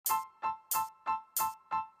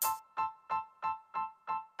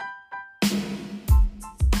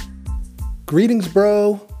Greetings,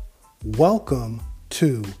 bro. Welcome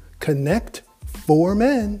to Connect for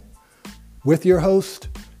Men with your host,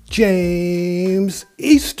 James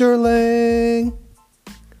Easterling.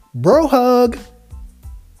 Bro hug.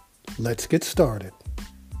 Let's get started.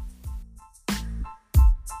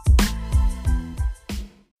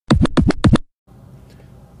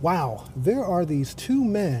 Wow, there are these two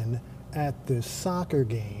men at this soccer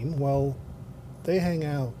game. Well, they hang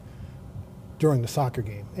out during the soccer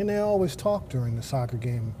game, and they always talk during the soccer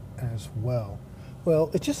game as well.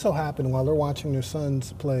 Well, it just so happened while they're watching their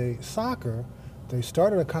sons play soccer, they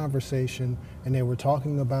started a conversation and they were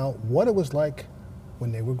talking about what it was like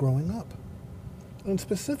when they were growing up. And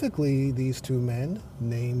specifically, these two men,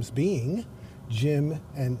 names being Jim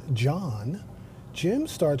and John. Jim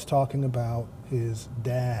starts talking about his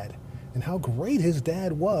dad and how great his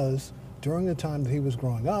dad was during the time that he was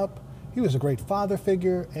growing up. He was a great father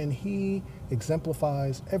figure, and he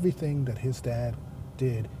exemplifies everything that his dad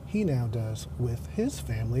did. He now does with his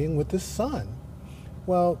family and with his son.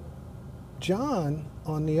 Well, John,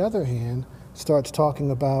 on the other hand, starts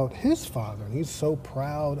talking about his father, and he's so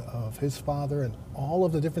proud of his father and all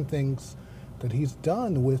of the different things that he's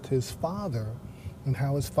done with his father, and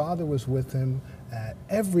how his father was with him at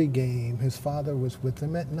every game. His father was with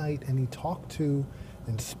him at night, and he talked to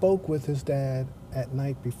and spoke with his dad at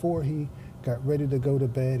night before he got ready to go to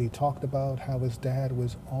bed. He talked about how his dad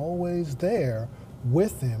was always there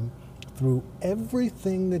with him through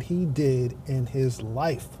everything that he did in his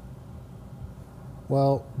life.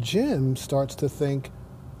 Well, Jim starts to think,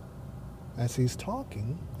 as he's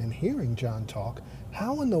talking and hearing John talk,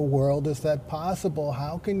 how in the world is that possible?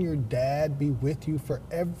 How can your dad be with you for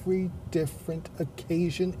every different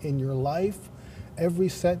occasion in your life, every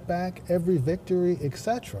setback, every victory,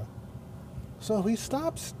 etc.? So he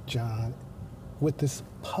stops John with this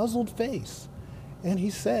puzzled face, and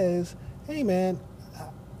he says, hey man,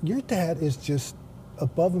 your dad is just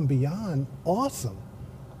above and beyond awesome.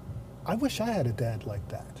 I wish I had a dad like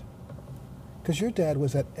that. Because your dad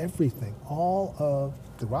was at everything,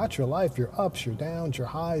 throughout your life, your ups, your downs, your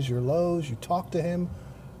highs, your lows. You talk to him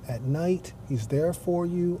at night. He's there for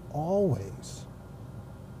you always.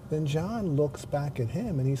 Then John looks back at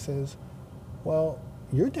him and he says, well,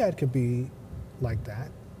 your dad could be like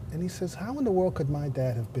that. And he says, how in the world could my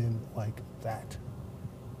dad have been like that?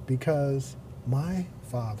 Because my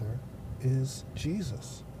father is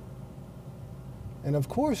Jesus. And of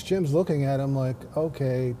course, Jim's looking at him like,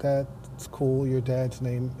 okay, that's cool. Your dad's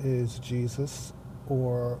name is Jesus.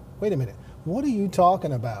 Or, wait a minute, what are you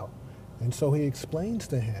talking about? And so he explains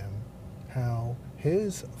to him how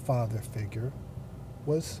his father figure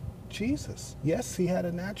was Jesus. Yes, he had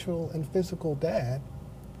a natural and physical dad,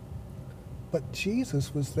 but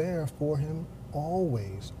Jesus was there for him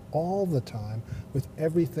always, all the time, with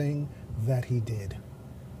everything that he did.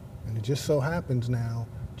 And it just so happens now,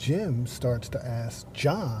 Jim starts to ask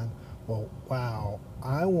John, well, wow,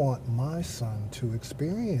 I want my son to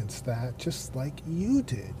experience that just like you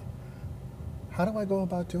did. How do I go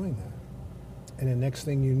about doing that? And the next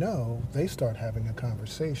thing you know, they start having a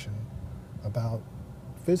conversation about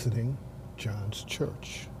visiting John's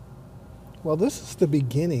church. Well, this is the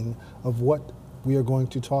beginning of what we are going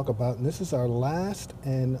to talk about, and this is our last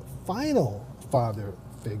and final father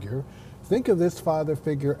figure. Think of this father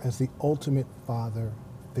figure as the ultimate father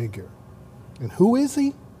figure. And who is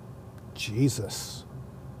he? Jesus.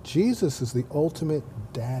 Jesus is the ultimate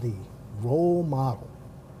daddy, role model.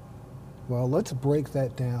 Well, let's break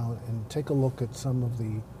that down and take a look at some of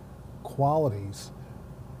the qualities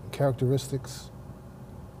and characteristics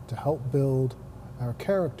to help build our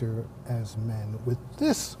character as men with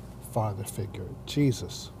this father figure,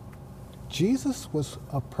 Jesus. Jesus was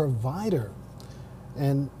a provider.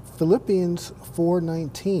 And Philippians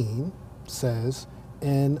 4:19 says,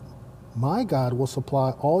 and my God will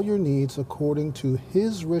supply all your needs according to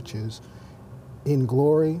his riches in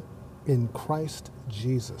glory in Christ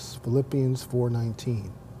Jesus. Philippians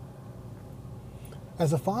 4:19.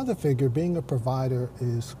 As a father figure, being a provider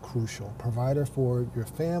is crucial. Provider for your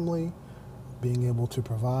family, being able to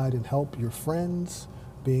provide and help your friends,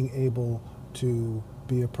 being able to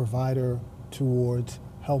be a provider towards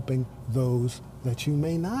helping those that you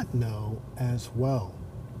may not know as well.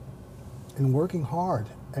 And working hard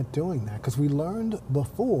at doing that, because we learned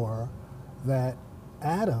before that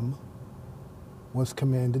Adam was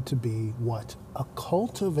commanded to be what? A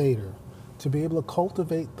cultivator, to be able to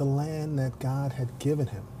cultivate the land that God had given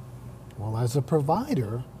him. Well, as a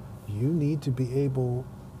provider, you need to be able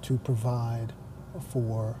to provide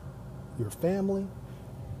for your family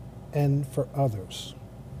and for others.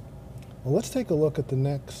 Well, let's take a look at the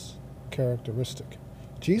next characteristic.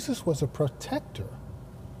 Jesus was a protector.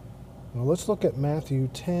 Now let's look at Matthew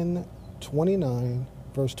 10:29,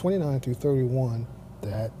 verse 29 through 31,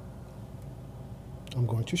 that I'm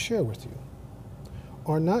going to share with you.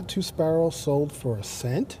 Are not two sparrows sold for a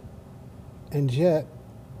cent? And yet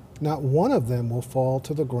not one of them will fall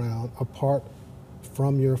to the ground apart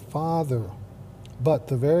from your Father. But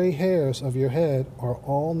the very hairs of your head are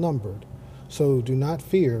all numbered. So do not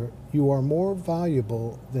fear, you are more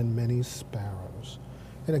valuable than many sparrows.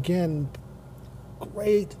 And again,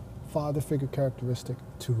 great father figure characteristic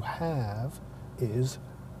to have is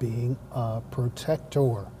being a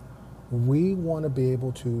protector. We want to be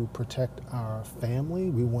able to protect our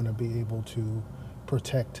family. We want to be able to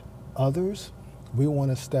protect others. We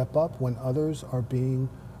want to step up when others are being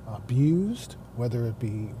abused, whether it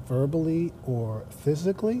be verbally or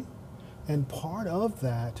physically. And part of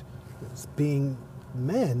that is being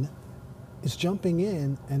men is jumping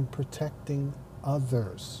in and protecting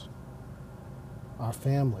others, our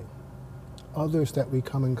family, others that we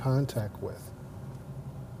come in contact with,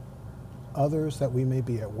 others that we may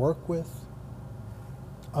be at work with,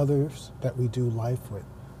 others that we do life with,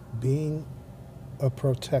 being a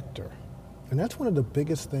protector. And that's one of the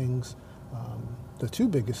biggest things, the two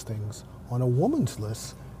biggest things on a woman's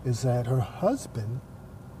list is that her husband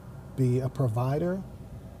be a provider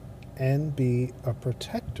and be a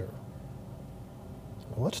protector.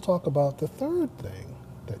 Well, let's talk about the third thing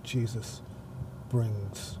that Jesus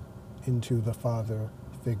brings into the father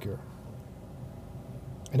figure.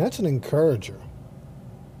 And that's an encourager.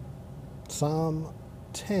 Psalm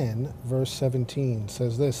 10, verse 17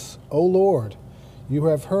 says this, O Lord, you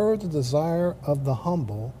have heard the desire of the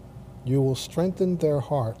humble. You will strengthen their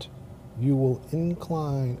heart. You will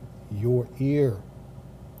incline your ear.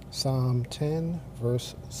 Psalm 10,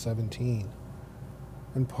 verse 17.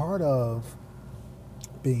 And part of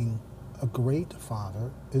being a great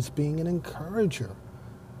father is being an encourager.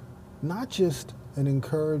 Not just an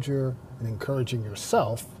encourager and encouraging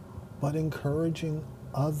yourself, but encouraging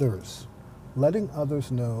others. Letting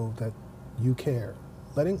others know that you care.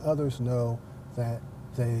 Letting others know that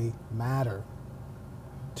they matter.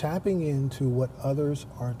 Tapping into what others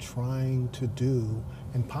are trying to do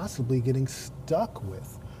and possibly getting stuck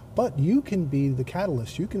with. But you can be the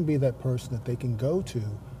catalyst. You can be that person that they can go to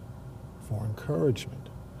for encouragement,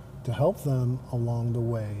 to help them along the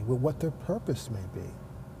way with what their purpose may be.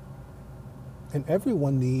 And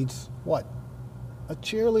everyone needs what? A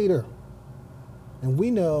cheerleader. And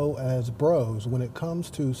we know as bros, when it comes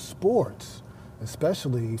to sports,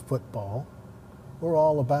 especially football, we're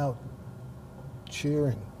all about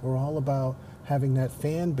cheering. We're all about having that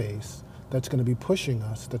fan base that's going to be pushing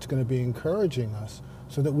us, that's going to be encouraging us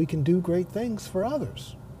so that we can do great things for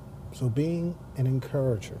others. So being an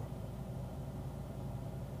encourager.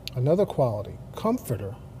 Another quality,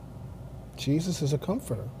 comforter. Jesus is a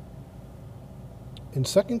comforter. In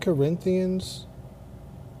 2 Corinthians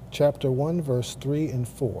chapter 1, verse 3 and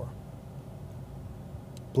 4,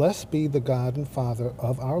 Blessed be the God and Father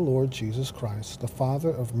of our Lord Jesus Christ, the Father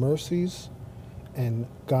of mercies and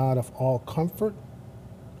God of all comfort,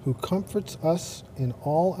 who comforts us in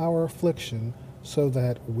all our affliction, so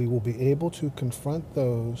that we will be able to confront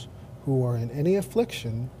those who are in any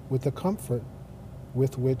affliction with the comfort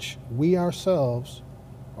with which we ourselves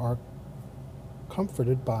are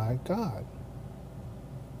comforted by God.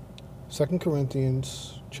 2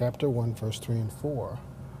 Corinthians chapter 1, verse 3 and 4.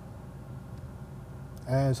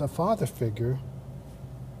 As a father figure,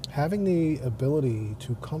 having the ability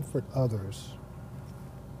to comfort others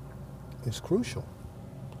is crucial.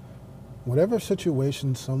 Whatever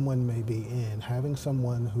situation someone may be in, having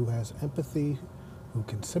someone who has empathy, who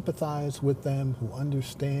can sympathize with them, who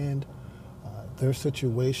understand their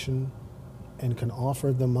situation and can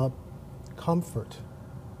offer them up comfort,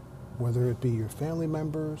 whether it be your family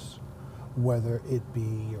members, whether it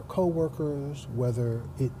be your coworkers, whether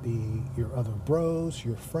it be your other bros,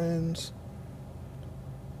 your friends.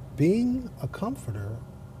 Being a comforter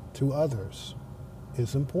to others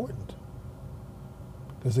is important.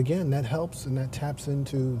 Because again, that helps and that taps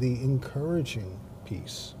into the encouraging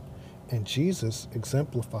piece. And Jesus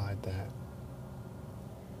exemplified that.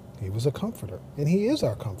 He was a comforter, and he is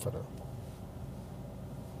our comforter.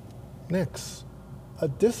 Next, a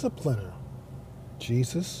discipliner.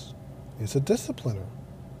 Jesus is a discipliner.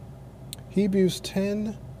 Hebrews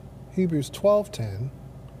 12:10,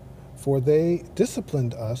 for they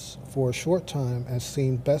disciplined us for a short time as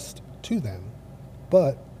seemed best to them,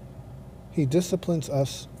 but he disciplines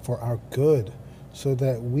us for our good, so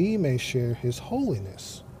that we may share his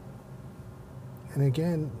holiness. And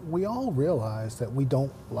again, we all realize that we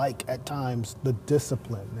don't like at times the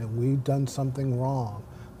discipline and we've done something wrong.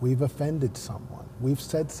 We've offended someone. We've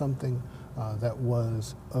said something that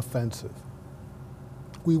was offensive.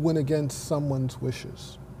 We went against someone's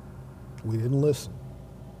wishes. We didn't listen.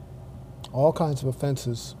 All kinds of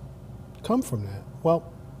offenses come from that.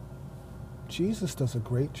 Well, Jesus does a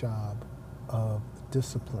great job of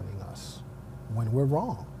disciplining us when we're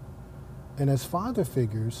wrong. And as father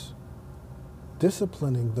figures,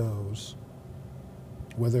 disciplining those,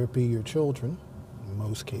 whether it be your children, in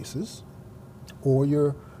most cases, or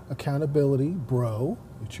your accountability bro,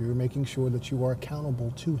 that you're making sure that you are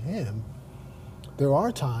accountable to him, there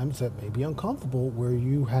are times that may be uncomfortable where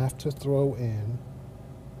you have to throw in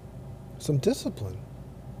some discipline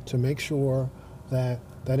to make sure that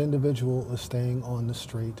that individual is staying on the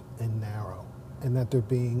straight and narrow, and that they're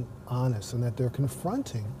being honest, and that they're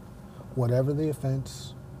confronting whatever the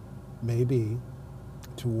offense may be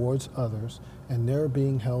towards others, and they're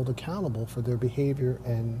being held accountable for their behavior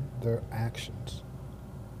and their actions.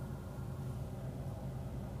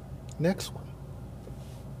 Next one.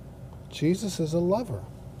 Jesus is a lover.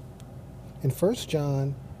 In 1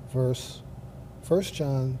 John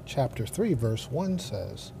chapter 3, verse 1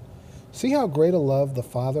 says, "See how great a love the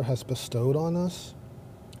Father has bestowed on us,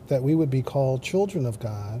 that we would be called children of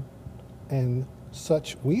God, and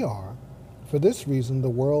such we are. For this reason the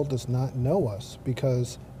world does not know us,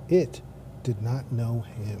 because it did not know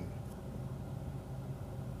him."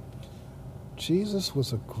 Jesus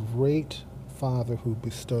was a great Father who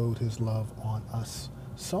bestowed his love on us,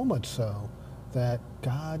 so much so that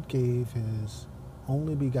God gave his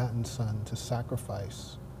only begotten Son to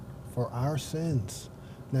sacrifice for our sins.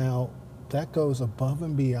 Now, that goes above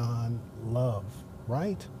and beyond love,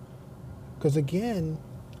 right? Because again,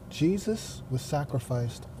 Jesus was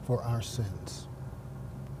sacrificed for our sins.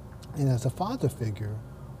 And as a father figure,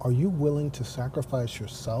 are you willing to sacrifice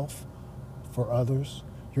yourself for others,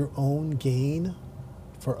 your own gain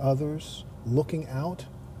for others, looking out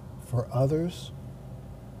for others?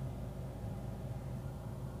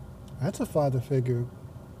 That's a father figure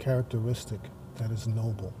characteristic that is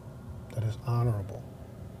noble, that is honorable.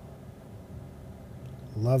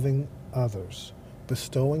 Loving others,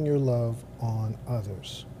 bestowing your love on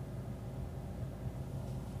others.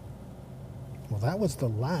 Well, that was the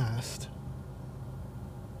last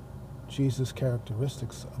Jesus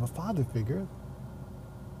characteristics of a father figure.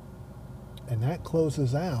 And that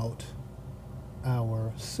closes out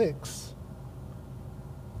our 6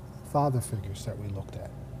 father figures that we looked at.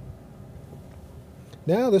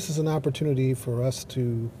 Now this is an opportunity for us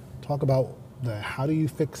to talk about the how do you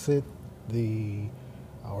fix it,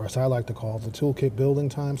 or as I like to call it, the toolkit building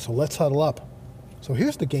time. So let's huddle up. So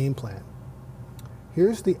here's the game plan.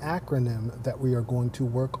 Here's the acronym that we are going to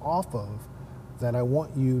work off of, that I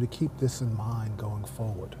want you to keep this in mind going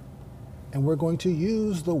forward. And we're going to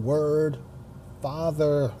use the word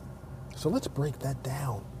Father. So let's break that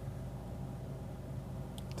down.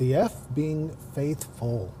 The F being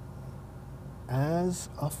faithful. As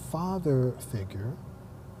a father figure,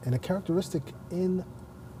 and a characteristic in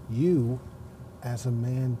you as a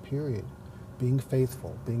man, period. Being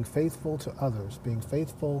faithful to others, being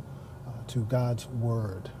faithful to God's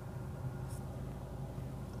word.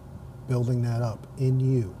 Building that up in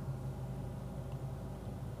you.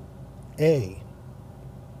 A,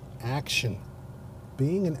 action.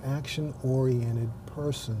 Being an action-oriented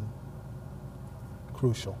person,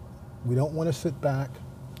 crucial. We don't want to sit back.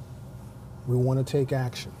 We want to take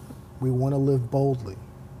action. We want to live boldly.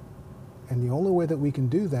 And the only way that we can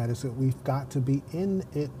do that is that we've got to be in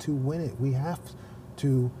it to win it. We have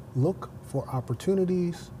to look for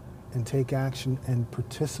opportunities and take action and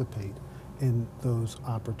participate in those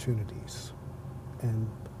opportunities. And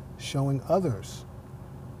showing others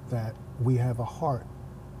that we have a heart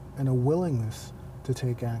and a willingness to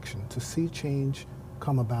take action, to see change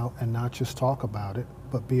come about and not just talk about it,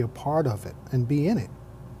 but be a part of it and be in it.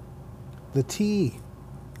 The T,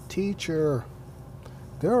 teacher.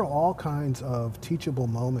 There are all kinds of teachable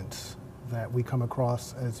moments that we come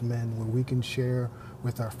across as men where we can share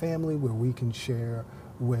with our family, where we can share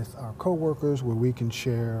with our coworkers, where we can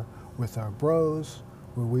share with our bros,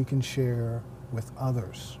 where we can share with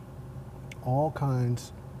others. All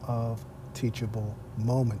kinds of teachable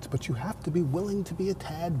moments. But you have to be willing to be a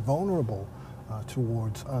tad vulnerable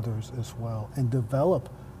towards others as well, and develop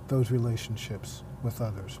those relationships with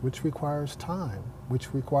others, which requires time,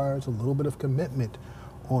 which requires a little bit of commitment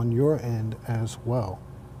on your end as well.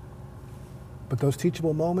 But those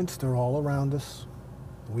teachable moments, they're all around us.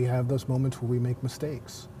 We have those moments where we make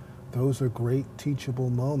mistakes. Those are great teachable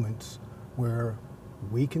moments where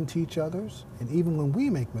we can teach others, and even when we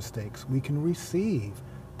make mistakes, we can receive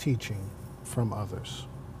teaching from others.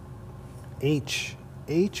 H,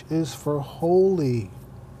 H is for holy.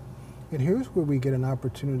 And here's where we get an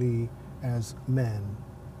opportunity as men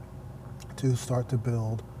to start to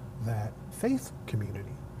build that faith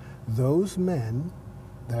community. Those men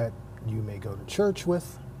that you may go to church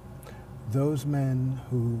with, those men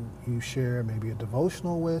who you share maybe a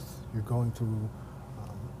devotional with, you're going through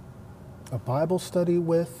a Bible study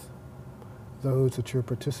with, those that you're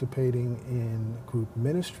participating in group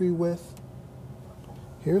ministry with.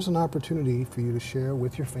 Here's an opportunity for you to share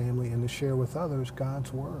with your family and to share with others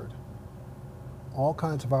God's Word. All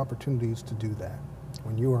kinds of opportunities to do that.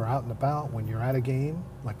 When you are out and about, when you're at a game,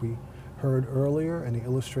 like we heard earlier in the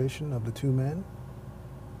illustration of the two men,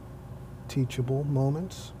 teachable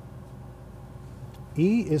moments.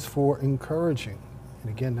 E is for encouraging. And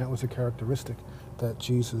again, that was a characteristic that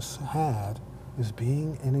Jesus had, is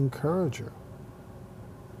being an encourager.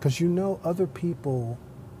 Because you know other people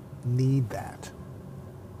need that,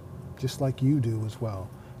 just like you do as well.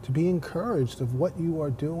 To be encouraged of what you are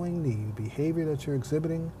doing, the behavior that you're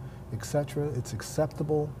exhibiting, etc. It's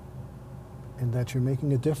acceptable, and that you're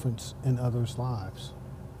making a difference in others' lives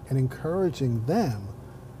and encouraging them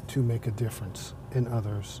to make a difference in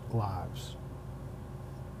others' lives.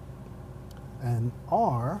 And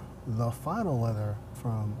R, the final letter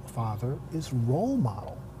from Father, is role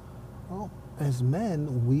model. Well, as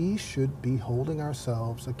men, we should be holding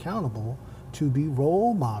ourselves accountable to be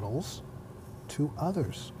role models to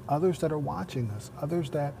others, others that are watching us,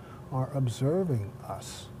 others that are observing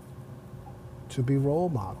us, to be role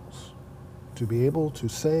models, to be able to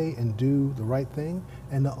say and do the right thing,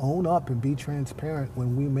 and to own up and be transparent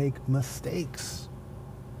when we make mistakes,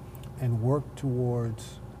 and work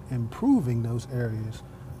towards improving those areas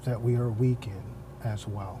that we are weak in as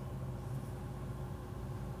well.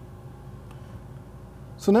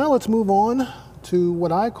 So now let's move on to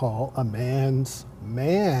what I call a man's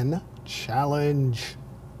man challenge.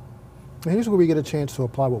 And here's where we get a chance to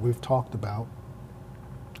apply what we've talked about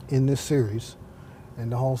in this series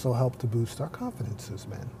and to also help to boost our confidence as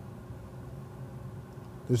men.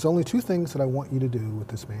 There's only two things that I want you to do with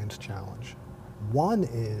this man's challenge. One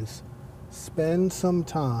is spend some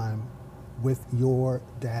time with your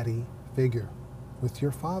daddy figure, with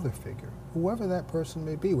your father figure, whoever that person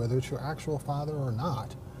may be, whether it's your actual father or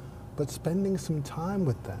not, but spending some time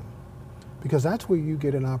with them, because that's where you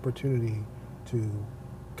get an opportunity to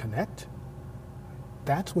connect.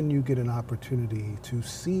 That's when you get an opportunity to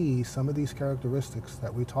see some of these characteristics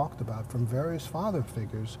that we talked about from various father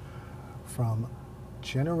figures, from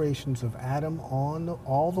generations of Adam on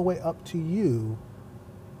all the way up to you,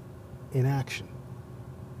 in action,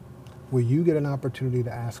 where you get an opportunity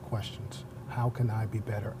to ask questions. How can I be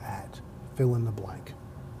better at? Fill in the blank.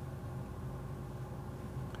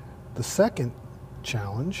 The second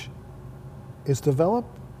challenge is develop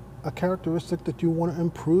a characteristic that you want to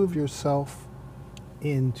improve yourself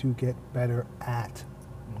in to get better at.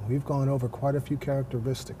 We've gone over quite a few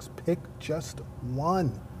characteristics. Pick just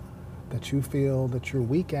one that you feel that you're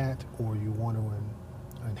weak at, or you want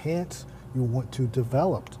to enhance, you want to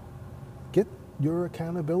develop. Get your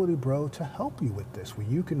accountability bro to help you with this, where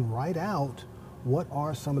you can write out what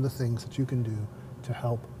are some of the things that you can do to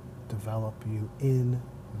help develop you in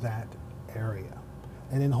that area,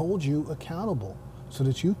 and then hold you accountable so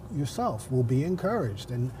that you yourself will be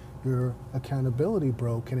encouraged, and your accountability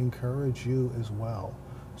bro can encourage you as well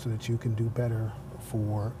so that you can do better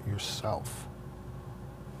for yourself.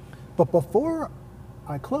 But before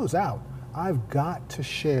I close out, I've got to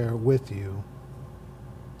share with you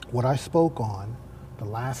what I spoke on the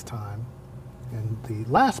last time in the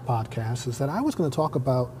last podcast, is that I was going to talk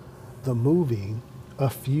about the movie A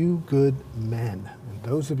Few Good Men. And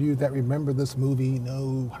those of you that remember this movie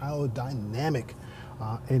know how dynamic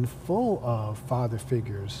and full of father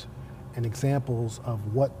figures and examples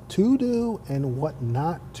of what to do and what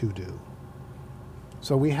not to do.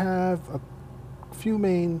 So we have a few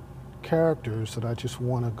main characters that I just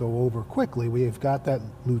want to go over quickly. We've got that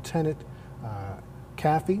Lieutenant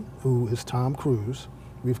Kaffee, who is Tom Cruise.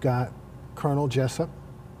 We've got Colonel Jessup,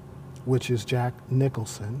 which is Jack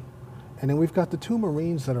Nicholson. And then we've got the two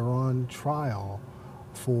Marines that are on trial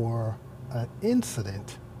for an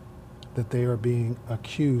incident that they are being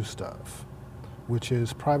accused of, which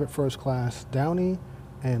is Private First Class Downey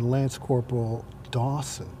and Lance Corporal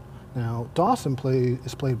Dawson. Now, Dawson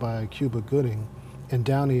is played by Cuba Gooding, and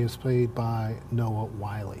Downey is played by Noah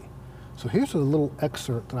Wiley. So here's a little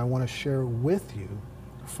excerpt that I want to share with you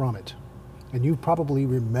from it. And you probably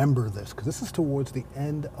remember this, because this is towards the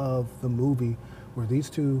end of the movie, where these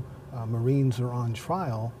two Marines are on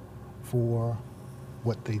trial for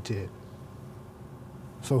what they did.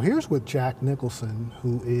 So here's what Jack Nicholson,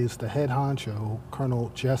 who is the head honcho,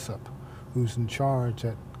 Colonel Jessup, who's in charge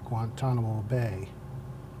at Guantanamo Bay,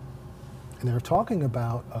 and they're talking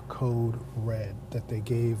about a code red that they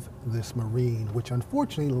gave this Marine, which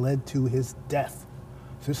unfortunately led to his death.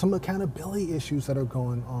 So there's some accountability issues that are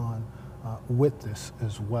going on with this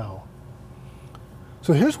as well.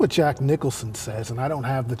 So here's what Jack Nicholson says, and I don't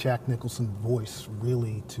have the Jack Nicholson voice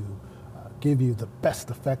really to give you the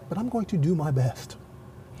best effect, but I'm going to do my best.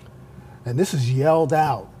 And this is yelled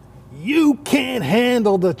out. "You can't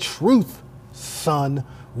handle the truth, son.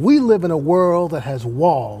 We live in a world that has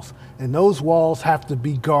walls, and those walls have to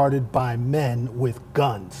be guarded by men with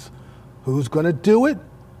guns. Who's going to do it?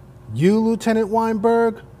 You, Lieutenant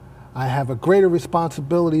Weinberg? I have a greater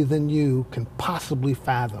responsibility than you can possibly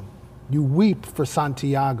fathom. You weep for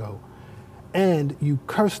Santiago, and you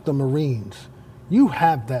curse the Marines. You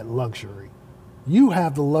have that luxury. You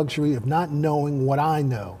have the luxury of not knowing what I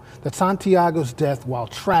know, that Santiago's death, while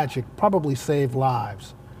tragic, probably saved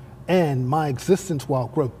lives. And my existence, while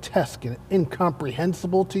grotesque and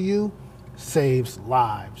incomprehensible to you, saves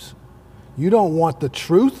lives. You don't want the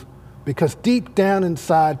truth because deep down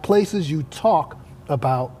inside places you talk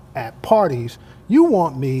about at parties, you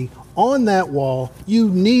want me on that wall. You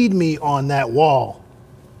need me on that wall.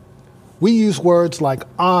 We use words like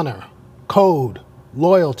honor, code,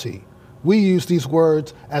 loyalty. We use these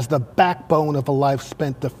words as the backbone of a life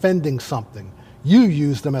spent defending something. You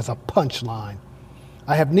use them as a punchline.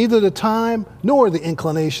 I have neither the time nor the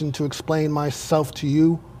inclination to explain myself to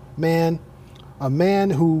you, man. A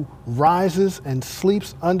man who rises and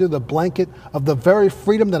sleeps under the blanket of the very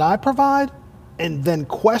freedom that I provide and then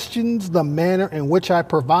questions the manner in which I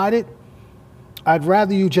provide it. I'd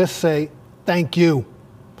rather you just say, thank you,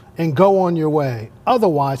 and go on your way.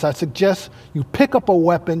 Otherwise, I suggest you pick up a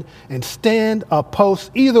weapon and stand a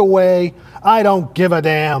post. Either way, I don't give a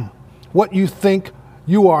damn what you think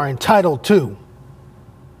you are entitled to.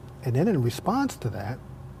 And then in response to that,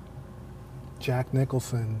 Jack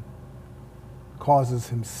Nicholson causes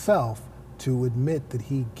himself to admit that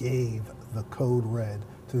he gave the code red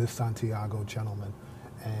to the Santiago gentleman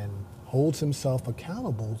and holds himself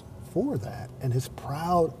accountable for that and is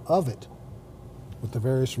proud of it with the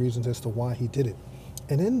various reasons as to why he did it.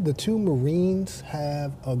 And then the two Marines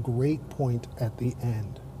have a great point at the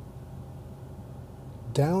end.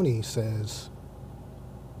 Downey says,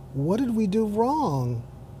 "What did we do wrong?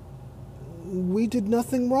 We did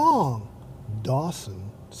nothing wrong."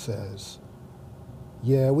 Dawson says,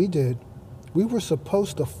 "Yeah, we did. We were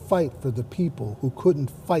supposed to fight for the people who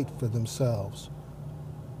couldn't fight for themselves.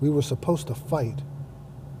 We were supposed to fight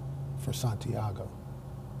for Santiago."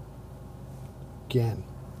 Again,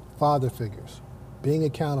 father figures, being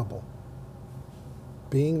accountable,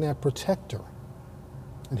 being that protector.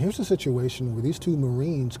 And here's a situation where these two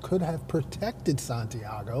Marines could have protected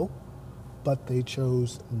Santiago, but they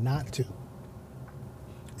chose not to.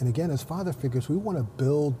 And again, as father figures, we want to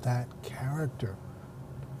build that character.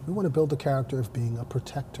 We want to build the character of being a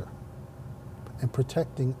protector and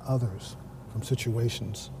protecting others from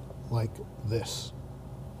situations like this.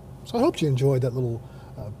 So I hope you enjoyed that little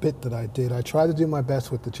bit that I did. I tried to do my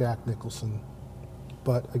best with the Jack Nicholson,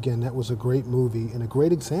 but again, that was a great movie and a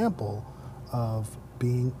great example of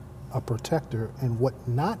being a protector and what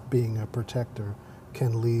not being a protector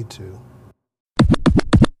can lead to.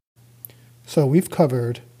 So we've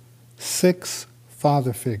covered 6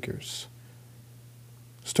 father figures,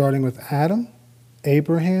 starting with Adam,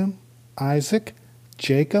 Abraham, Isaac,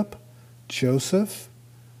 Jacob, Joseph,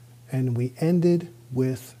 and we ended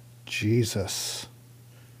with Jesus.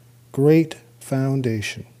 Great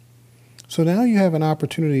foundation. So now you have an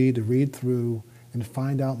opportunity to read through and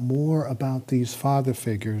find out more about these father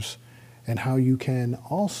figures and how you can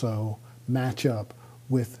also match up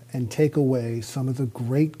with and take away some of the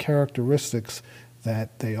great characteristics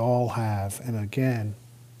that they all have. And again,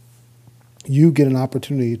 you get an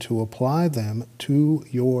opportunity to apply them to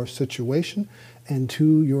your situation and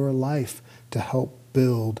to your life to help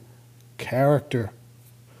build character.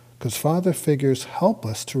 Because father figures help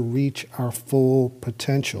us to reach our full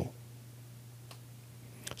potential.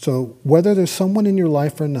 So whether there's someone in your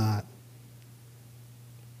life or not,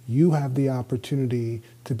 you have the opportunity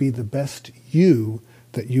to be the best you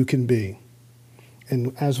that you can be.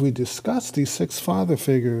 And as we discuss these 6 father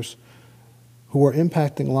figures who are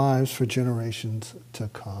impacting lives for generations to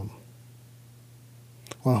come.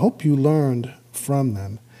 Well, I hope you learned from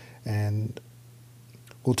them and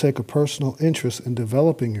will take a personal interest in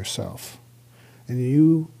developing yourself. And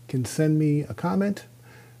you can send me a comment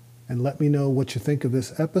and let me know what you think of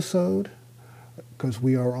this episode, because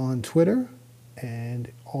we are on Twitter,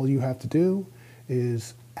 and all you have to do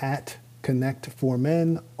is at Connect for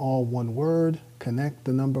Men, all one word, Connect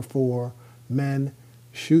the number 4 men.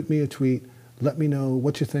 Shoot me a tweet. Let me know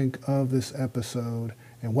what you think of this episode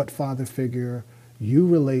and what father figure you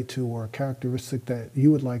relate to or a characteristic that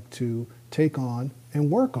you would like to take on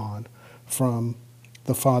and work on from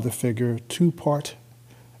the father figure 2-part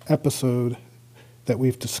episode that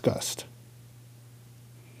we've discussed.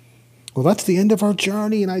 Well, that's the end of our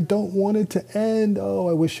journey, and I don't want it to end. Oh,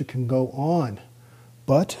 I wish it can go on,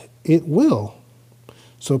 but it will.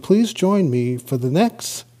 So please join me for the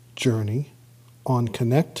next journey on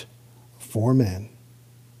Connect for Men.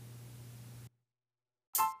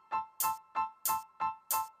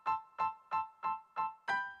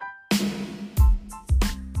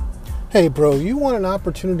 Hey, bro, you want an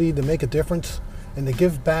opportunity to make a difference and to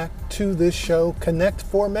give back to this show, Connect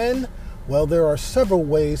for Men? Well, there are several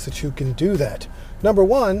ways that you can do that. Number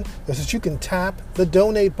 1 is that you can tap the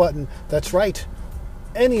donate button. That's right.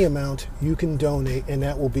 Any amount you can donate, and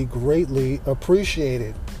that will be greatly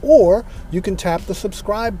appreciated. Or you can tap the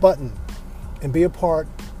subscribe button and be a part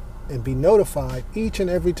and be notified each and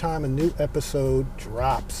every time a new episode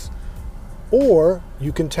drops. Or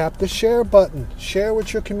you can tap the share button. Share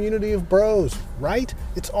with your community of bros, right?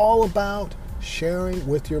 It's all about sharing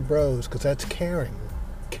with your bros because that's caring.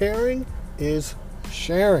 Caring is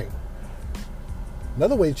sharing.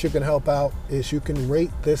 Another way that you can help out is you can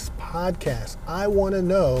rate this podcast. I want to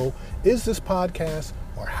know, is this podcast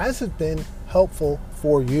or has it been helpful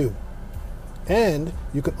for you? And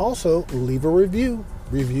you can also leave a review.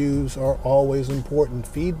 Reviews are always important.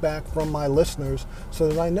 Feedback from my listeners so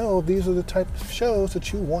that I know these are the types of shows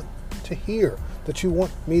that you want to hear, that you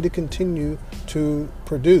want me to continue to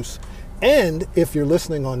produce. And if you're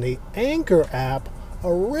listening on the Anchor app,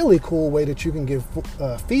 a really cool way that you can give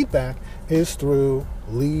feedback is through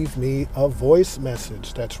leave me a voice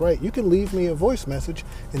message. That's right. You can leave me a voice message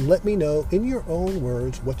and let me know in your own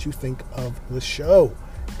words what you think of the show.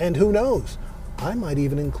 And who knows, I might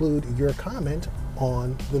even include your comment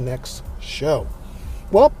on the next show.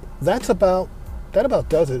 Well, that about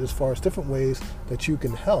does it as far as different ways that you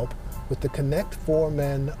can help with the Connect for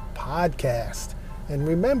Men podcast. And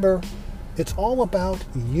remember, it's all about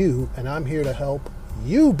you, and I'm here to help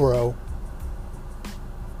you, bro.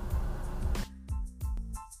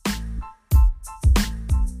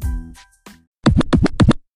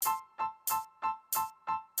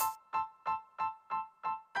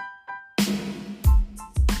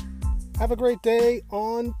 Have a great day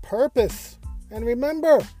on purpose. And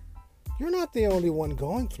remember, you're not the only one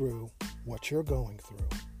going through what you're going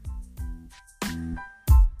through.